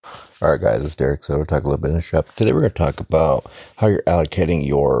All right, guys, it's Derek. So we're talking a little business shop. Today we're going to talk about how you're allocating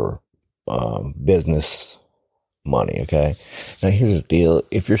your business money, okay? Now, here's the deal.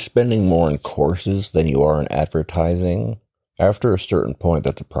 If you're spending more in courses than you are in advertising, after a certain point,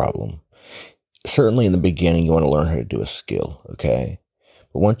 that's a problem. Certainly in the beginning, you want to learn how to do a skill, okay?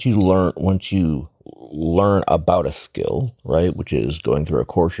 But once you learn about a skill, right, which is going through a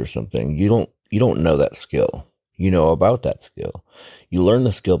course or something, you don't know that skill. You know about that skill. You learn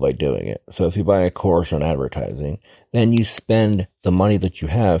the skill by doing it. So if you buy a course on advertising, then you spend the money that you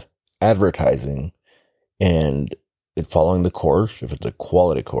have advertising and following the course, if it's a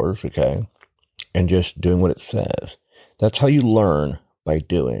quality course, okay, and just doing what it says. That's how you learn, by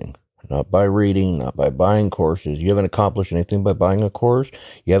doing, not by reading, not by buying courses. You haven't accomplished anything by buying a course.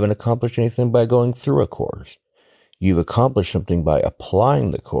 You haven't accomplished anything by going through a course. You've accomplished something by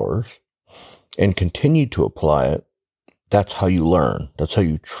applying the course and continue to apply it. That's how you learn. That's how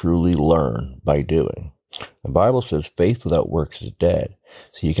you truly learn, by doing. The Bible says faith without works is dead.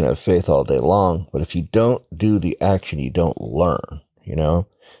 So you can have faith all day long, but if you don't do the action, you don't learn, you know?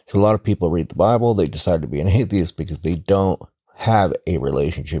 So a lot of people read the Bible, they decide to be an atheist because they don't have a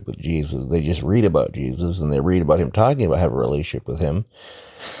relationship with Jesus. They just read about Jesus and they read about him talking about having a relationship with him,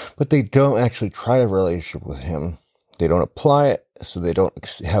 but they don't actually try to have a relationship with him. They don't apply it, so they don't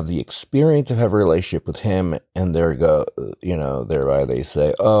have the experience of having a relationship with him, and thereby they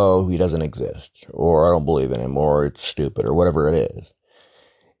say, oh, he doesn't exist, or I don't believe in him, or it's stupid, or whatever it is.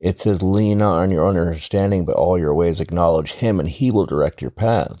 It says, lean not on your own understanding, but all your ways acknowledge him, and he will direct your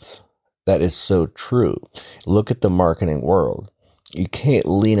paths. That is so true. Look at the marketing world. You can't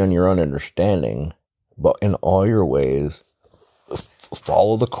lean on your own understanding, but in all your ways,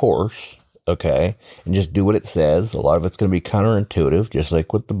 follow the course, okay, and just do what it says. A lot of it's going to be counterintuitive, just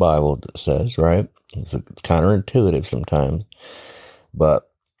like what the Bible says, right? It's counterintuitive sometimes. But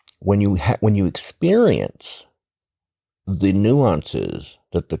when you experience the nuances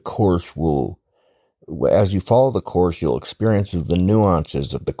that the course will, as you follow the course, you'll experience the nuances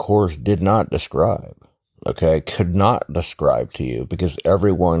that the course did not describe, okay, could not describe to you, because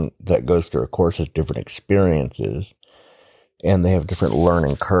everyone that goes through a course has different experiences and they have different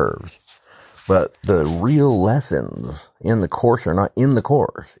learning curves. But the real lessons in the course are not in the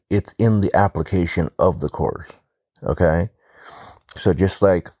course. It's in the application of the course, okay? So just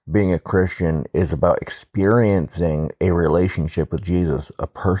like being a Christian is about experiencing a relationship with Jesus, a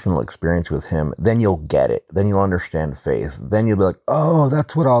personal experience with him, then you'll get it. Then you'll understand faith. Then you'll be like, oh,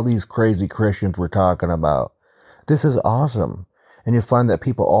 that's what all these crazy Christians were talking about. This is awesome. And you find that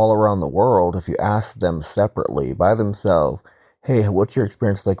people all around the world, if you ask them separately, by themselves, hey, what's your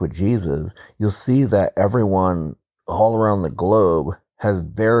experience like with Jesus? You'll see that everyone all around the globe has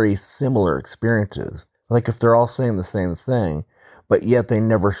very similar experiences. Like if they're all saying the same thing, but yet they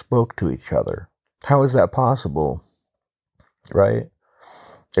never spoke to each other. How is that possible? Right?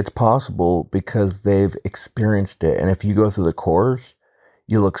 It's possible because they've experienced it. And if you go through the course,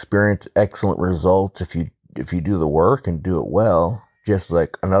 you'll experience excellent results if you do the work and do it well. Just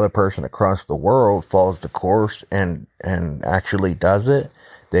like another person across the world follows the course and actually does it,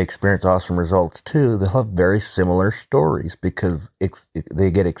 they experience awesome results too. They'll have very similar stories because they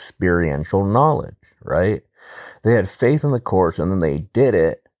get experiential knowledge, right? They had faith in the course and then they did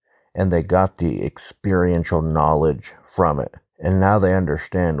it and they got the experiential knowledge from it. And now they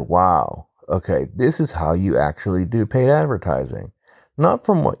understand, wow, okay, this is how you actually do paid advertising. Not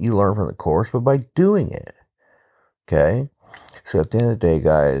from what you learn from the course, but by doing it. Okay? So at the end of the day,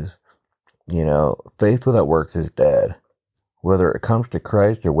 guys, faith without works is dead. Whether it comes to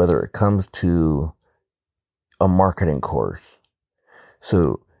Christ or whether it comes to a marketing course.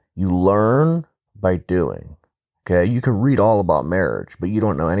 So you learn by doing. Okay? You can read all about marriage, but you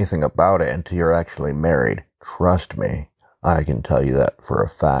don't know anything about it until you're actually married. Trust me. I can tell you that for a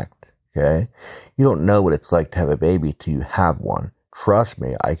fact. Okay? You don't know what it's like to have a baby till you have one. Trust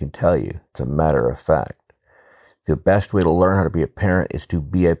me, I can tell you. It's a matter of fact. The best way to learn how to be a parent is to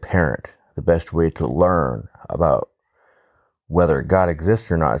be a parent. The best way to learn about whether God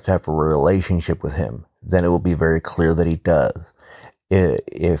exists or not is to have a relationship with him. Then it will be very clear that he does.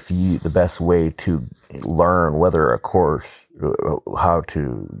 The best way to learn whether a course, how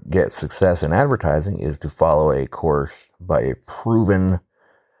to get success in advertising is to follow a course by a proven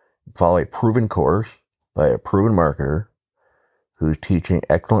course by a proven marketer who's teaching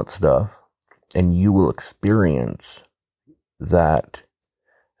excellent stuff. And you will experience that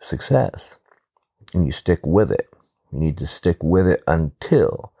success. And you stick with it. You need to stick with it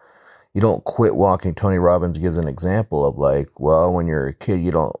until You don't quit walking. Tony Robbins gives an example of like, well, when you're a kid,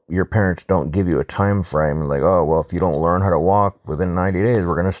 your parents don't give you a time frame. Like, oh, well, if you don't learn how to walk within 90 days,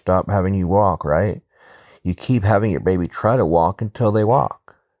 we're going to stop having you walk, right? You keep having your baby try to walk until they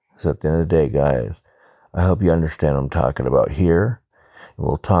walk. So at the end of the day, guys, I hope you understand what I'm talking about here.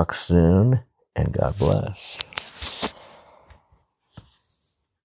 We'll talk soon, and God bless.